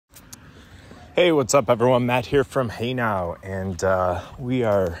Hey, what's up, everyone? Matt here from Hey Now, and we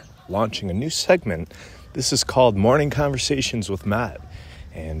are launching a new segment. This is called Morning Conversations with Matt,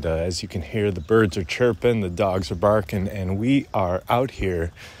 and as you can hear, the birds are chirping, the dogs are barking, and we are out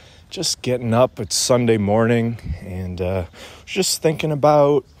here just getting up. It's Sunday morning, and just thinking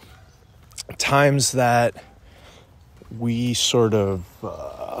about times that we sort of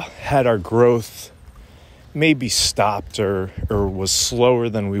had our growth maybe stopped or was slower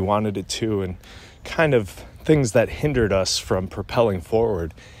than we wanted it to, and kind of things that hindered us from propelling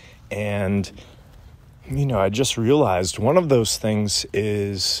forward. And, I just realized one of those things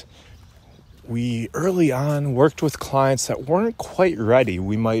is we early on worked with clients that weren't quite ready.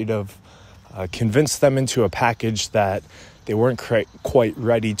 We might have convinced them into a package that they weren't quite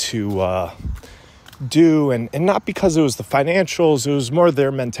ready to do, and not because it was the financials, it was more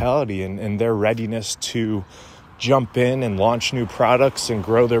their mentality and their readiness to jump in and launch new products and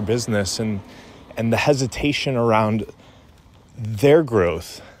grow their business, and the hesitation around their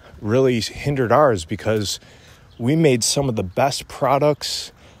growth really hindered ours, because we made some of the best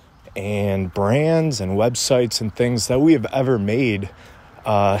products and brands and websites and things that we have ever made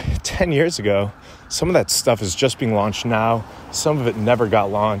 10 years ago. Some of that stuff is just being launched now. Some of it never got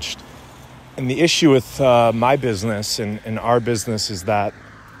launched. And the issue with my business and our business is that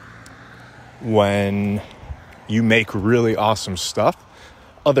when you make really awesome stuff,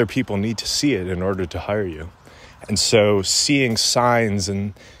 other people need to see it in order to hire you. And so seeing signs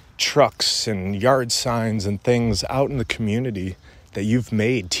and trucks and yard signs and things out in the community that you've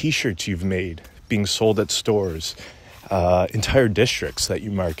made, t-shirts you've made, being sold at stores, entire districts that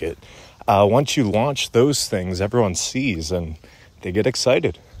you market, once you launch those things, everyone sees and they get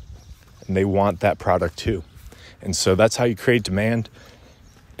excited. And they want that product too. And so that's how you create demand.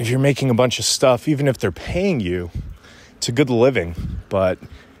 If you're making a bunch of stuff, even if they're paying you, it's a good living, but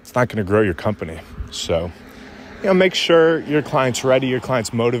it's not going to grow your company. So, make sure your client's ready, your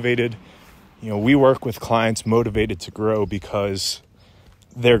client's motivated. We work with clients motivated to grow because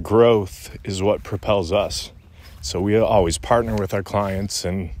their growth is what propels us. So we always partner with our clients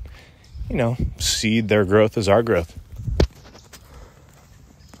and, see their growth as our growth.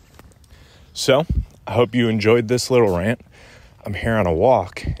 So, I hope you enjoyed this little rant. I'm here on a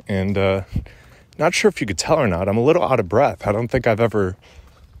walk, and not sure if you could tell or not, I'm a little out of breath. I don't think I've ever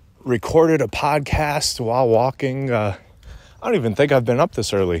recorded a podcast while walking. I don't even think I've been up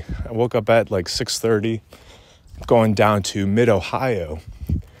this early. I woke up at like 6:30, going down to Mid-Ohio.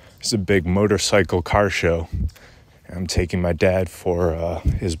 It's a big motorcycle car show. I'm taking my dad for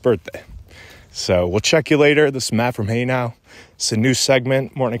his birthday. So we'll check you later. This is Matt from Hey Now. It's a new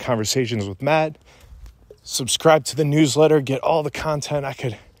segment, Morning Conversations with Matt. Subscribe to the newsletter, get all the content. I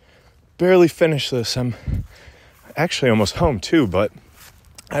could barely finish this. I'm actually almost home too, but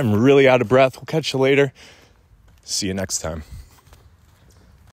I'm really out of breath. We'll catch you later. See you next time.